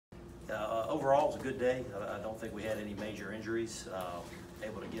Overall, it was a good day. I don't think we had any major injuries.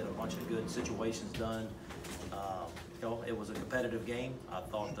 Able to get a bunch of good situations done. It was a competitive game. I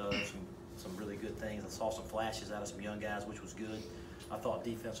thought some really good things. I saw some flashes out of some young guys, which was good. I thought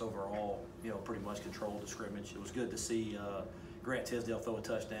defense overall, pretty much controlled the scrimmage. It was good to see Grant Tisdale throw a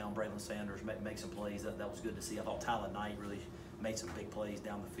touchdown, Braylon Sanders make some plays. That was good to see. I thought Tyler Knight really made some big plays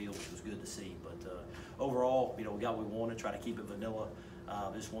down the field, which was good to see. But overall, we got what we wanted, try to keep it vanilla.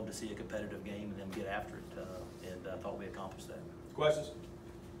 Just wanted to see a competitive game and then get after it, and I thought we accomplished that. Questions?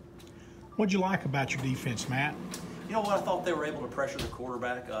 What'd you like about your defense, Matt? You know what? I thought they were able to pressure the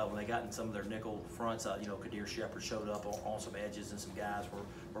quarterback when they got in some of their nickel fronts. Kadir Shepard showed up on some edges, and some guys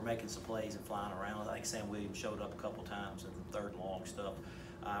were making some plays and flying around. I think Sam Williams showed up a couple times in the third and long stuff.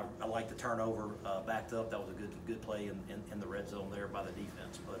 I like the turnover backed up. That was a good play in the red zone there by the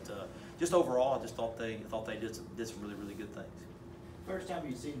defense. But just overall, I just thought they did some really good things. First time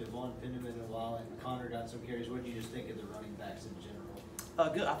you've seen Devon Penniman in a while, and Connor got some carries. What did you just think of the running backs in general?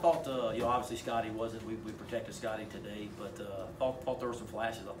 Good. I thought, obviously Scotty wasn't. We protected Scotty today, but thought there were some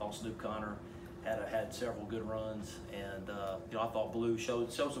flashes. I thought Snoop Connor had several good runs, and I thought Blue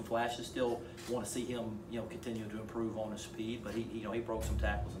showed some flashes. Still want to see him, continue to improve on his speed, but he broke some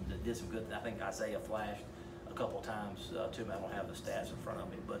tackles and did some good. I think Isaiah flashed a couple of times too. I don't have the stats in front of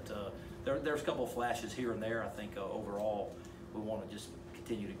me, but there's a couple of flashes here and there. I think overall we want to just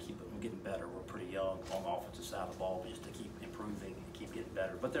continue to keep it getting better. We're pretty young on the offensive side of the ball, but just to keep improving and keep getting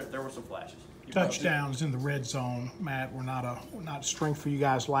better. But there were some flashes. Touchdowns in the red zone, Matt, were not a strength for you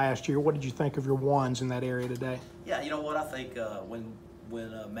guys last year. What did you think of your ones in that area today? Yeah, you know what? I think when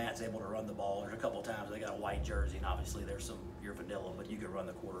Matt's able to run the ball, there's a couple of times they got a white jersey, and obviously there's you're vanilla, but you can run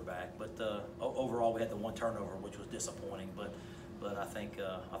the quarterback. But overall, we had the one turnover, which was disappointing. But I think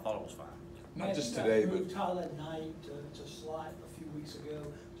I thought it was fine. Not just today, but Tyler Knight to slot a few weeks ago.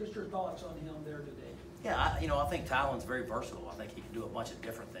 Just your thoughts on him there today? Yeah, I think Tylen's very versatile. I think he can do a bunch of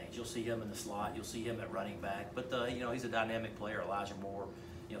different things. You'll see him in the slot. You'll see him at running back. But he's a dynamic player. Elijah Moore,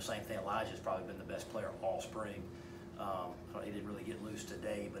 same thing. Elijah's probably been the best player all spring. He didn't really get loose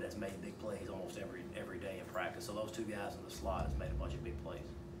today, but has made big plays almost every day in practice. So those two guys in the slot has made a bunch of big plays.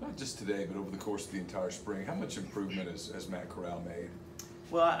 not just today, but over the course of the entire spring, how much improvement has Matt Corral made?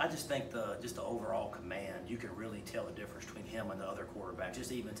 Well, I just think just the overall command, you can really tell the difference between him and the other quarterbacks.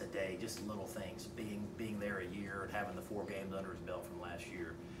 Just even today, just little things, being there a year and having the 4 games under his belt from last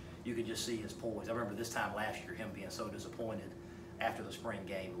year, you could just see his poise. I remember this time last year, him being so disappointed after the spring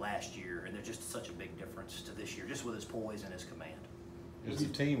game last year, and there's just such a big difference to this year, just with his poise and his command. Is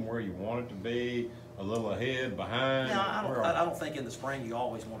the team where you want it to be, a little ahead, behind? Yeah, I don't think in the spring you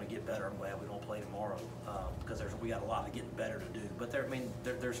always want to get better. I'm glad we don't play tomorrow because we got a lot of getting better to do. But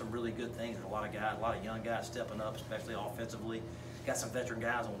there's some really good things. There's a lot of young guys stepping up, especially offensively. Got some veteran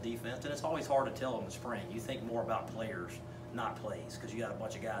guys on defense, and it's always hard to tell in the spring. You think more about players, not plays, because you got a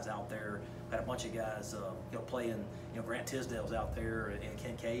bunch of guys out there. Got a bunch of guys, playing. Grant Tisdale's out there, and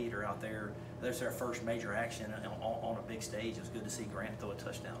Kincaid are out there. There's their first major action on a big stage. It was good to see Grant throw a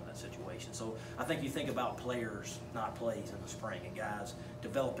touchdown in that situation. So I think you think about players, not plays, in the spring, and guys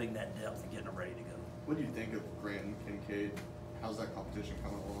developing that depth and getting them ready to go. What do you think of Grant and Kincaid? How's that competition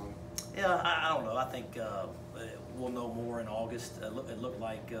coming along? Yeah, I don't know. I think we'll know more in August. It looked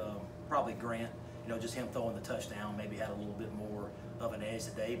like probably Grant, just him throwing the touchdown maybe had a little bit more of an edge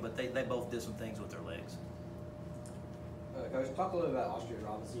today, but they both did some things with their legs. Coach, talk a little bit about Austrian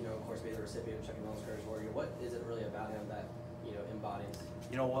Robinson, of course, being the recipient of Chucky Nolan's Courage Warrior. What is it really about him that, embodies?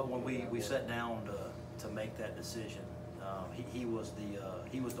 You know what, when we sat down to make that decision, he was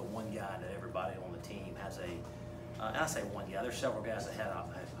the one guy that everybody on the team has and I say one guy, there's several guys that had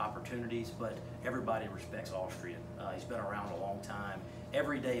opportunities, but everybody respects Austrian. He's been around a long time.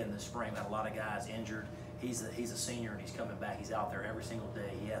 Every day in the spring, had a lot of guys injured. He's a senior and he's coming back. He's out there every single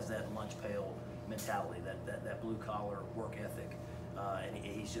day. He has that lunch pail mentality, that blue collar work ethic, and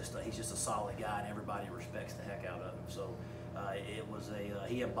he's just a solid guy, and everybody respects the heck out of him. So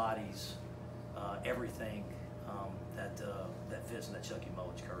he embodies everything that fits in that Chucky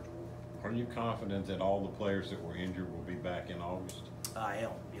Mullins Courage Award. Are you confident that all the players that were injured will be back in August? I am.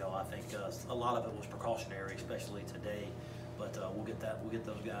 I think a lot of it was precautionary, especially today. But we'll get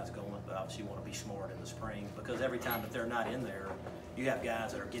those guys going. But obviously, you want to be smart in the spring because every time that they're not in there, you have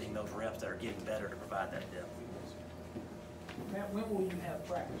guys that are getting those reps that are getting better to provide that depth. Matt, when will you have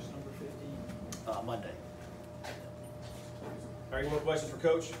practice number 15? Monday. All right, any more questions for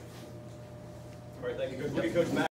Coach? All right, thank you. Good. Look at Coach Matt.